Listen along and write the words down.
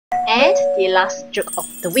And the last joke of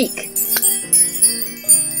the week.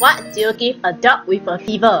 What do you give a dog with a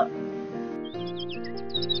fever?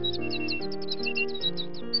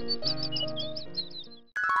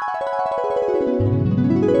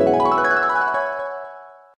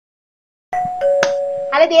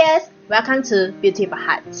 Hello dears, welcome to Beautiful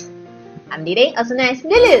Heart. I'm Leng, also known as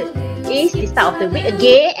Lulu. It's the start of the week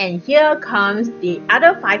again, and here comes the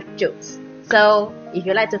other 5 jokes. So, if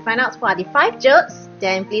you'd like to find out what are the 5 jokes,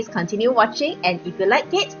 then please continue watching, and if you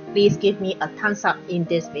like it, please give me a thumbs up in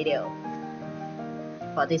this video.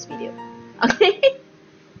 For this video. Okay?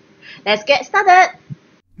 Let's get started!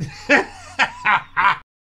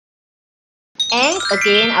 And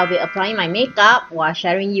again, I'll be applying my makeup while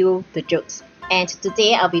sharing you the jokes. And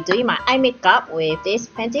today I'll be doing my eye makeup with this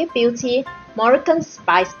Fenty Beauty Moroccan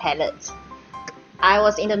Spice palette. I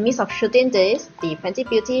was in the midst of shooting the Fenty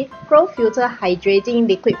Beauty Pro Filter Hydrating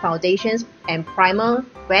Liquid Foundations and Primer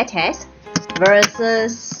wear test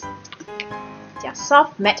versus their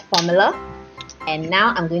soft matte formula. And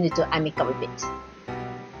now I'm going to do eye makeup with it.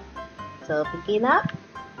 So picking up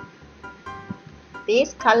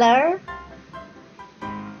this color,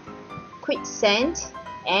 quick scent,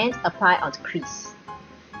 and apply on the crease.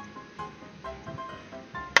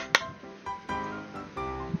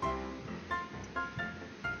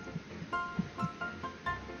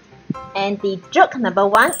 And the joke number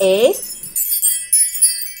 1 is,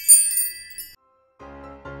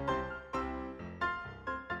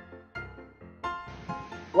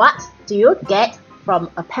 what do you get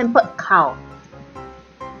from a pampered cow?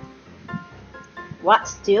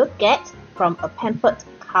 What do you get from a pampered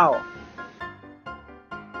cow?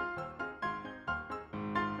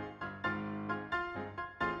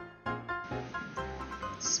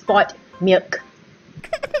 Spoiled milk.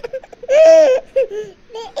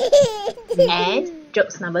 And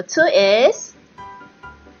jokes number 2 is,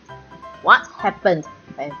 what happened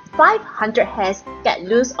when 500 hares get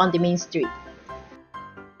loose on the main street?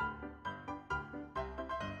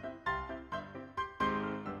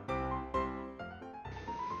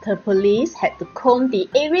 The police had to comb the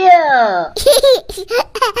area.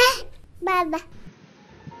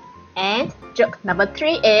 And joke number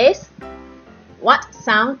 3 is, what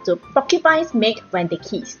sound do porcupines make when they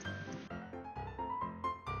kiss?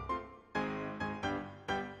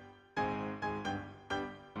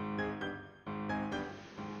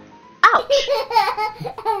 Ouch!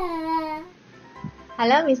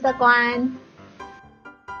 Hello, Mr. Guan.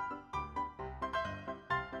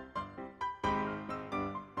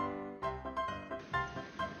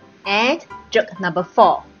 And joke number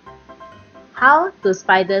 4. How do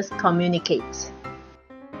spiders communicate?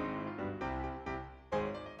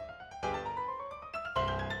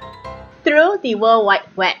 Through the World Wide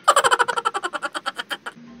Web.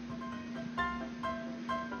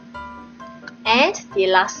 And the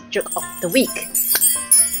last joke of the week.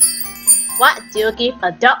 What do you give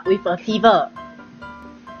a dog with a fever?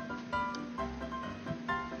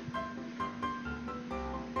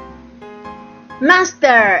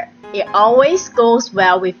 Master, it always goes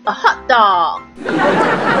well with a hot dog.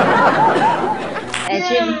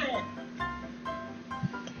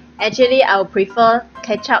 Actually, I would prefer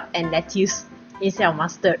ketchup and lettuce instead of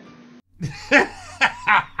mustard.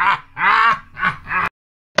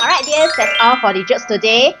 Alright dears, that's all for the jokes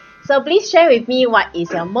today. So please share with me what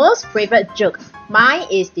is your most favorite joke. Mine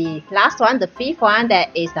is the last one, the 5th one,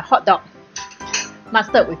 that is the hot dog.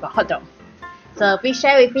 Mustard with a hot dog. So please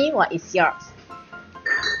share with me what is yours.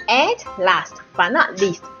 And last but not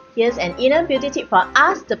least, here's an inner beauty tip for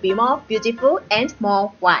us to be more beautiful and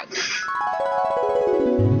more wise.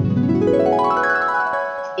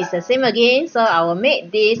 It's the same again, so I will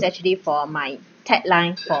make this actually for my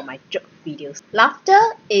tagline for my joke videos. Laughter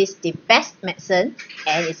is the best medicine,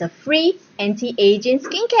 and it's a free anti-aging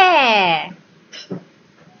skincare.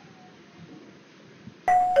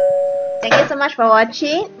 Thank you so much for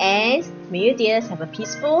watching, and may you dears have a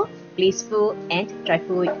peaceful, blissful, and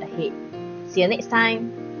joyful week ahead. See you next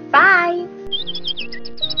time. Bye!